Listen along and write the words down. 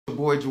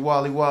boy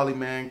Justice Wali,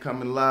 man,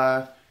 coming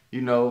live.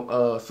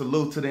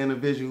 Salute to the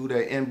individual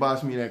that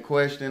inboxed me that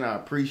question. I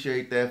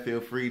appreciate that. Feel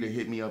free to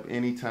hit me up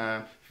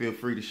anytime. Feel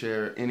free to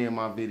share any of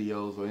my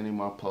videos or any of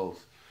my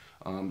posts.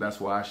 That's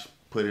why I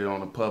put it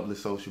on a public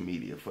social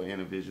media for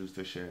individuals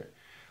to share it.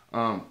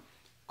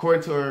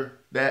 According to her,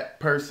 that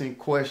person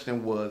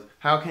question was,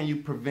 how can you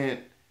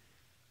prevent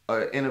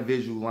an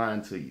individual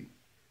lying to you?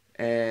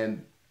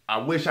 And I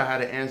wish I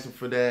had an answer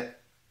for that,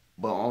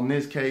 but on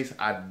this case,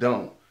 I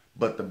don't.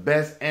 But the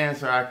best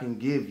answer I can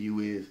give you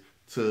is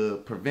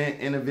to prevent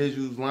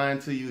individuals lying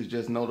to you is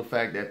just know the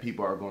fact that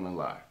people are going to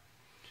lie.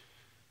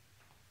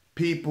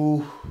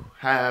 People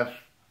have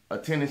a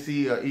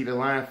tendency of either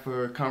lying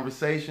for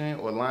conversation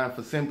or lying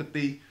for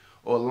sympathy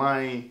or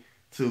lying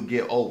to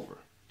get over.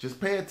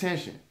 Just pay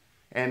attention.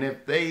 And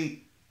if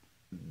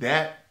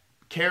that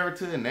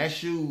character and that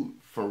shoe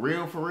for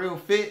real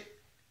fit,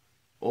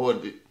 or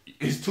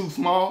it's too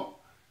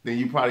small, then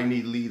you probably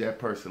need to leave that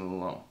person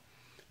alone.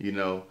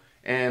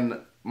 And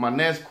my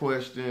next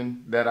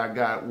question that I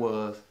got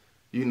was,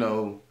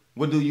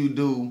 what do you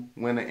do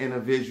when an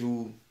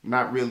individual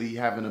not really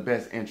having the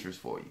best interest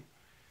for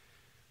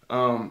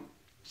you?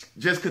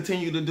 Just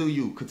continue to do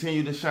you.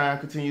 Continue to shine.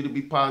 Continue to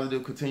be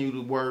positive. Continue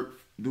to work.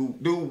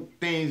 Do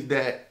things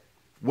that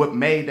what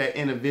made that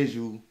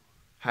individual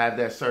have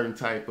that certain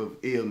type of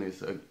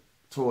illness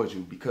towards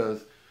you.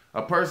 Because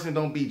a person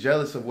don't be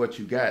jealous of what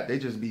you got. They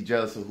just be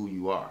jealous of who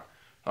you are.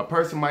 A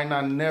person might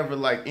not never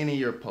like any of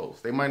your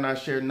posts. They might not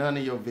share none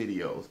of your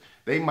videos.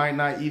 They might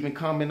not even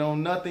comment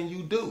on nothing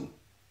you do.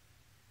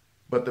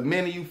 But the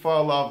minute you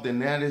fall off, then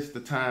that is the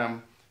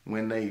time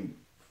when they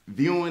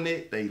viewing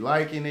it, they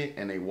liking it,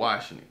 and they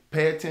watching it.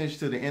 Pay attention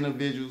to the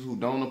individuals who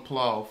don't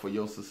applaud for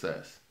your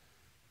success.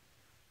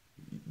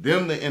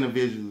 Them the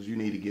individuals you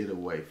need to get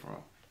away from.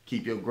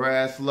 Keep your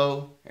grass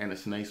low, and the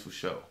snakes will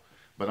show.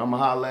 But I'm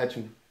going to holler at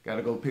you. Got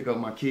to go pick up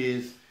my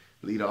kids,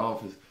 leave the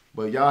office.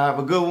 But y'all have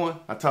a good one.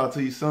 I'll talk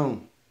to you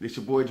soon. This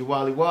your boy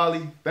Justice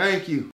Wali. Thank you.